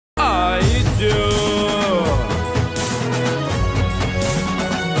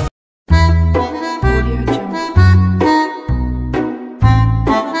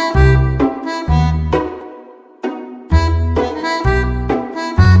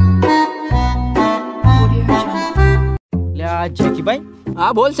જેકી ભાઈ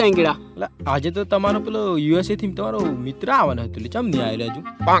હા બોલ સેંકડા આજે તો તમારો પેલો યુએસએ થી તમારો મિત્ર આવવાનો હતો એટલે ચમ નહીં આવેલો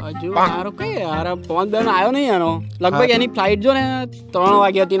હજુ મારો કઈ યાર ફોન બેન આવ્યો નહીં એનો લગભગ એની ફ્લાઇટ જો ને 3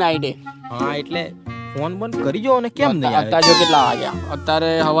 વાગ્યા હતી નાઈટે હા એટલે ફોન બંધ કરી જો ને કેમ નહીં અત્યારે જો કેટલા વાગ્યા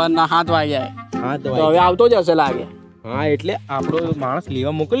અત્યારે સવારના 7 વાગ્યા હા તો હવે આવતો જ હશે લાગે હા એટલે આપણો માણસ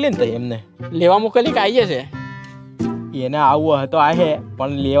લેવા મોકલીએ ને તો એમને લેવા મોકલી કે આવી જશે એને આવવું હોય તો આવે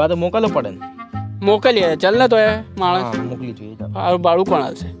પણ લેવા તો મોકલવો પડે ને મોકલીએ ચાલ ને તો એ માણસ મોકલી જોઈએ સારું ભાડું કોણ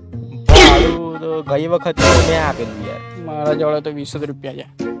હશે ભાડું તો ગઈ વખત મેં આપેલું યાર મારા જોડે તો 20 રૂપિયા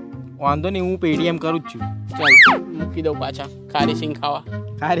છે વાંધો નહીં હું પેટીએમ કરું જ છું ચાલ મૂકી દઉં પાછા ખારી સિંગ ખાવા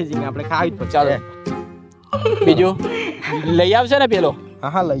ખારી સિંગ આપણે ખાવી જ પડે ચાલો બીજું લઈ આવશે ને પેલો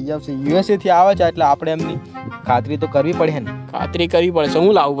હા લઈ આવશે યુએસએ થી આવે છે એટલે આપણે એમની ખાતરી તો કરવી પડે ને ખાતરી કરવી પડશે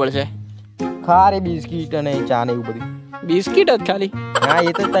હું લાવવું પડશે ખારી બિસ્કીટ અને ચા ને એવું બધું બિસ્કીટ જ ખાલી હા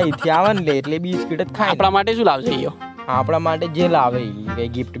એ તો ત્યાંથી આવે ને એટલે બિસ્કીટ જ ખાય આપણા માટે શું લાવશે ઈયો આપણા માટે જે લાવે એ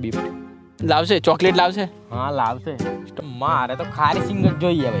ગિફ્ટ બિફ્ટ લાવશે ચોકલેટ લાવશે હા લાવશે મારે તો ખારી સિંગ જ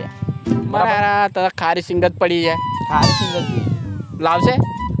જોઈએ ભાઈ મારા તારા ખારી સિંગ જ પડી જાય ખારી સિંગ જ જોઈએ લાવશે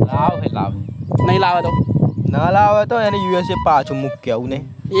લાવે નહીં લાવે તો ના લાવે તો એને યુએસએ પાછું મૂકી આવું ને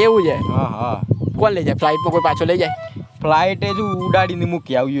એવું છે હા કોણ લઈ જાય ફ્લાઇટમાં કોઈ પાછો લઈ જાય ફ્લાઇટ જ ઉડાડીને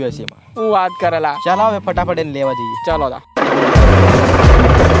મૂકી આવું યુએસએ માં હું વાત કરેલા ચાલો હવે ફટાફટ એને લેવા જઈએ ચાલો તા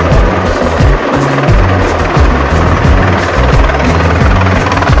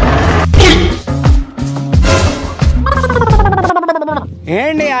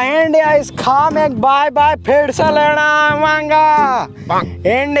इंडिया इस खाम एक बाय बाय फिर से लेना आऊंगा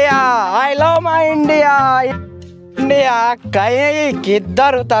India I love my India कहीं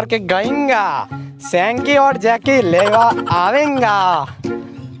किधर उतर के गएंगा सैंकी और जैकी लेवा आवेंगा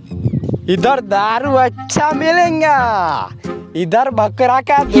इधर दारू अच्छा मिलेगा इधर बकरा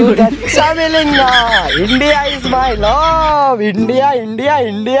का दूध अच्छा मिलेगा India is my love India India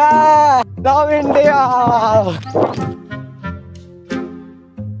India love India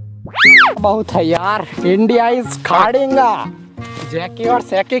बहुत है यार इंडिया इज खाड़ेगा जैकी और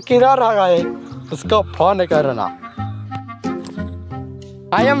सैकी किधर आ गए उसको फोन करना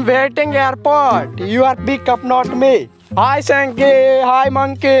I am waiting airport you are pick up not me hi सैंकी hi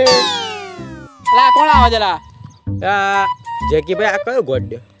monkey લા કોણ આવે છે લા જેકી ભાઈ આ કયો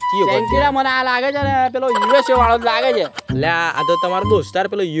ગોડ્યો કયો સેંકીડા મને આ લાગે છે ને પેલો યુએસએ વાળો જ લાગે છે લે આ તો તમારો દોસ્તાર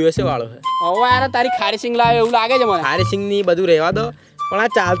પેલો યુએસએ વાળો છે હવે યાર તારી ખારી સિંગ લાવે એવું લાગે છે મને ખારી સિંગ ની બધું રહેવા દો પણ આ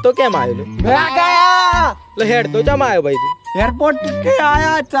ચાલતો કેમ આવ્યો मैं गया એટલે હેડ તો જમ આવ્યો ભાઈ તું एयरपोर्ट के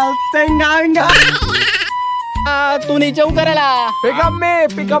आया चलते आएंगे તું નીચે હું કરેલા पिकअप में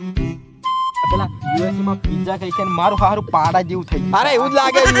पिकअप પેલા યુએસએ માં પિઝા ખાઈ ખાઈને મારું હારું પાડા જેવું થઈ ગયું अरे એવું જ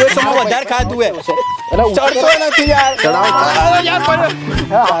લાગે યુએસએ માં વધારે ખાતું હે ચડતો નથી યાર ચાલ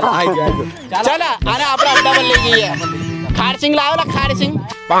આને આપણે અમદાવાદ લઈ જઈએ ખારસિંગ લાવો ને ખારસિંગ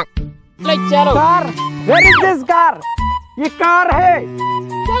ले चलो car where is this car ये कार है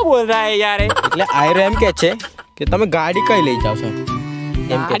क्या बोल रहा है यार એટલે આયરો એમ કે છે કે તમે ગાડી કઈ લઈ જાવ છો એમ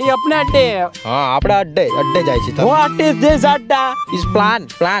કે गाड़ी अपने अड्डे હા આપડા અડ્ડે જાય છે તમે व्हाट इज दिस अड्डा इस प्लान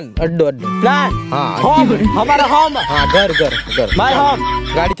अड्डो प्लान हाँ होम हमारा होम हाँ घर माय होम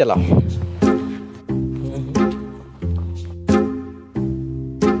गाड़ी चलाओ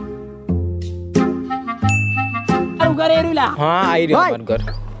घर एरुला हाँ आई रही हमारे घर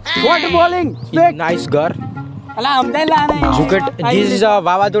व्हाट बोलिंग नाइस घर अला अमदावाद लाना है जुकेट दिस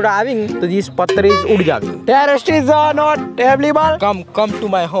वावाजोड़ा आविंग तो दिस पत्थर इज उड़ जाविंग terrorist is not available come to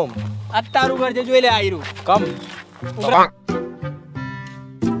my home અત્યારું ઘર જે જોઈ લે આયરું कम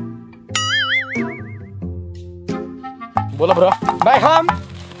बोलो ब्रो माय होम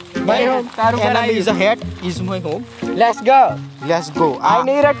તારું ઘર enemy is આયરું a head is my home let's go let's go I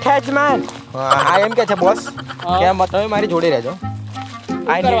need attachment આ એમ કે છે બોસ કે તમે મારી જોડે રહેજો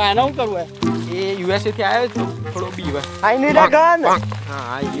શું કરવા એનો શું કરવું હે એ યુએસએ થી આવ્યો છું થોડો બી હોય आई नीड अ गन હા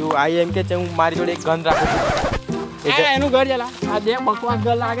આ એમ કે છે હું મારી જોડે એક ગન રાખું છું આ એનું ઘર જલા આ બે બકવાસ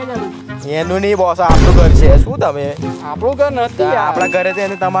ઘર લાગે છે એનું નહીં બોસ આપણું ઘર છે શું તમે આપણું ઘર નથી યાર આપણા ઘરે છે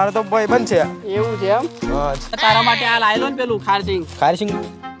અને તમારો તો ભાઈબંધ છે એવું છે એમ હા તારા માટે આ લાયલો ને પેલું ખારસિંગ ખારીસિંગ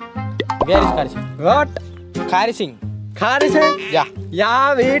વેર ઇઝ ખારીસિંગ व्हाट ખારીસિંગ खारिशिंग या यहाँ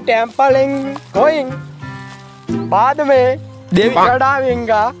भी टेम्पलिंग गोइंग बाद में देवी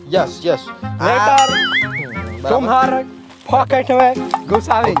चढ़ावेंगा यस यस लेटर तुम्हारे पॉकेट में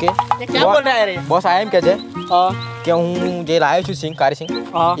घुसावेंगे ये क्या बोल रहा है रे બોસ આ એમ કે છે હા કે હું જે લાવ્યો છું સિંગ ખારીસિંગ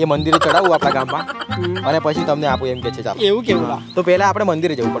હા એ મંદિરે ચડાવું આપણા ગામમાં અને પછી તમને આપું એમ કે છે ચાલો એવું કેવું લા તો પહેલા આપણે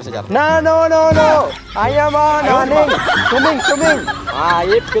મંદિરે જવું પડશે ચાલો No, no, no, no. I am on running. Swimming. હા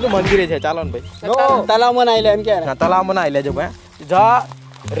એ પેલું મંદિરે છે ચાલો ને ભાઈ No. તલાવમાં નાઈ લે એમ કે ના તલાવમાં ના લેજો ભાઈ જા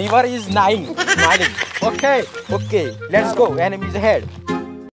river is smiling. Okay, let's go. Enemy is ahead.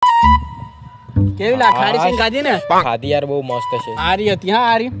 કેવી લા ખારી સિંગ ખાધી ને ખાધી યાર બહુ મસ્ત છે. આરી હતી હા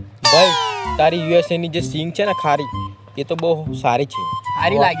આરી ભાઈ તારી યુએસએ ની જે સિંગ છે ને ખારી એ તો બહુ સારી છે.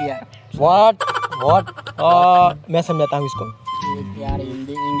 સારી લાગી યાર What? मैं समझाता हूँ इसको. यार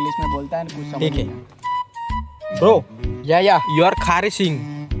हिंदी इंग्लिश में बोलता है ना कुछ समझ ठीक है. Bro, Yeah. your Khari Shing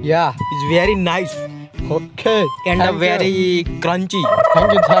Yeah. is very nice Okay. and Thank you. very crunchy.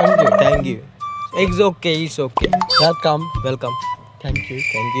 Thank you. Thank you. It's okay. Welcome. Welcome. Thank you.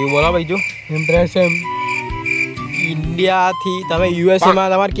 બોલો ભાઈ જો Impressive. ઇન્ડિયાથી તમે યુએસએ માં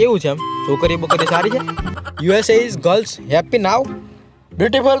તમારે કેવું છે એમ છોકરી બોકરી સારી છે USA is girls happy now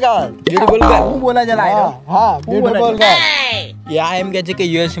Beautiful girl. Beautiful girl હું બોલા જલા આયરો हाँ, beautiful girl. યા એમ કહે છે કે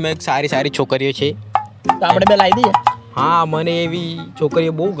યુએસએ માં એક સારી સારી છોકરીઓ છે તો આપણે બે લાવી દઈએ હા મને એવી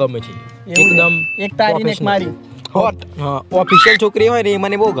છોકરીઓ બહુ ગમે છે એકદમ એક તારી ને એક મારી Hot. હા ઓફિશિયલ છોકરી હોય ને એ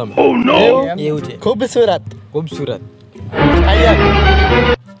મને બહુ ગમે એવું છે खूबसूरत. ખૂબસૂરત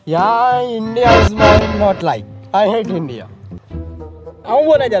Yeah, India is my not like. I hate India. હું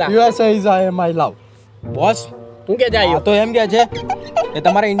બોલા જલા USA is my love. Boss હું કે જાય તો એમ કે છે કે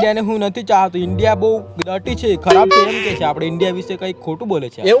તમારા ઇન્ડિયાને હું નથી ચાહતો ઇન્ડિયા બહુ ડર્ટી છે ખરાબ છે એમ કે છે આપણે ઇન્ડિયા વિશે કંઈક ખોટું બોલે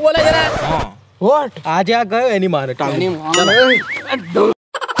છે એવું બોલા જલા હા What? આજે આ ગયો એની માને ટાંગી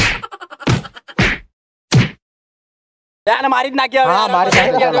યાર મારી જ નાખી હવે હા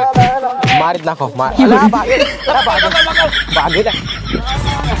મારી જ નાખો ભાગે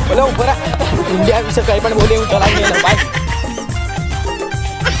બોલે ઉપર ઇન્ડિયા વિશે કઈ પણ બોલે હું ચલાવી નહીં ભાઈ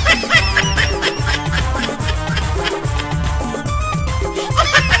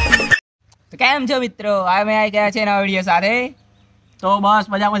તો કેમ છો મિત્રો અમે આવી ગયા છે નવા વિડીયો સાથે તો બસ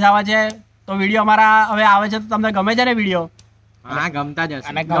મજા આવે છે તો વિડીયો અમારા હવે આવે છે તો તમને ગમે છે ને વિડીયો હા ગમતા જ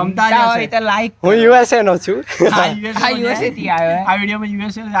અને ગમતા જ ગમતા હશે. હોય તો લાઈક હું USA નો છું. આ યુએસએ થી આવ્યો આ વિડીયોમાં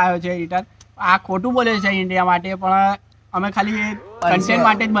યુએસએ આવ્યો છે રિટર્ન આ ખોટું બોલે છે ઇન્ડિયા માટે પણ અમે ખાલી કન્ટેન્ટ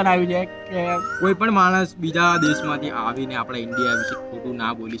માટે જ બનાવ્યું છે કે કોઈ પણ માણસ બીજા દેશમાંથી આવીને આપણા ઇન્ડિયા વિશે ખોટું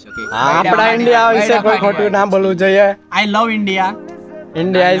ના બોલી શકે આપણા ઇન્ડિયા વિશે કોઈ ખોટું ના બોલવું જોઈએ. I love India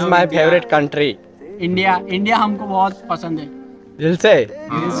India is my favorite country. India हमको बहुत पसंद है दिल से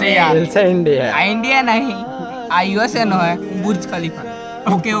यार दिल से इंडिया. આ ઇન્ડિયા નહીં આ યુએસએ નો હે બુર્જ ખલીફા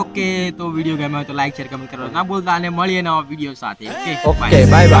ઓકે તો વિડીયો ગમ્યો હોય તો લાઈક શેર કમેન્ટ કરો ના બોલતા અને મળીએ નવા વિડીયો સાથે okay Okay,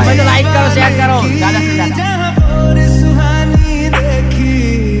 bye bye. Like करो शेयर करो ज्यादा से ज्यादा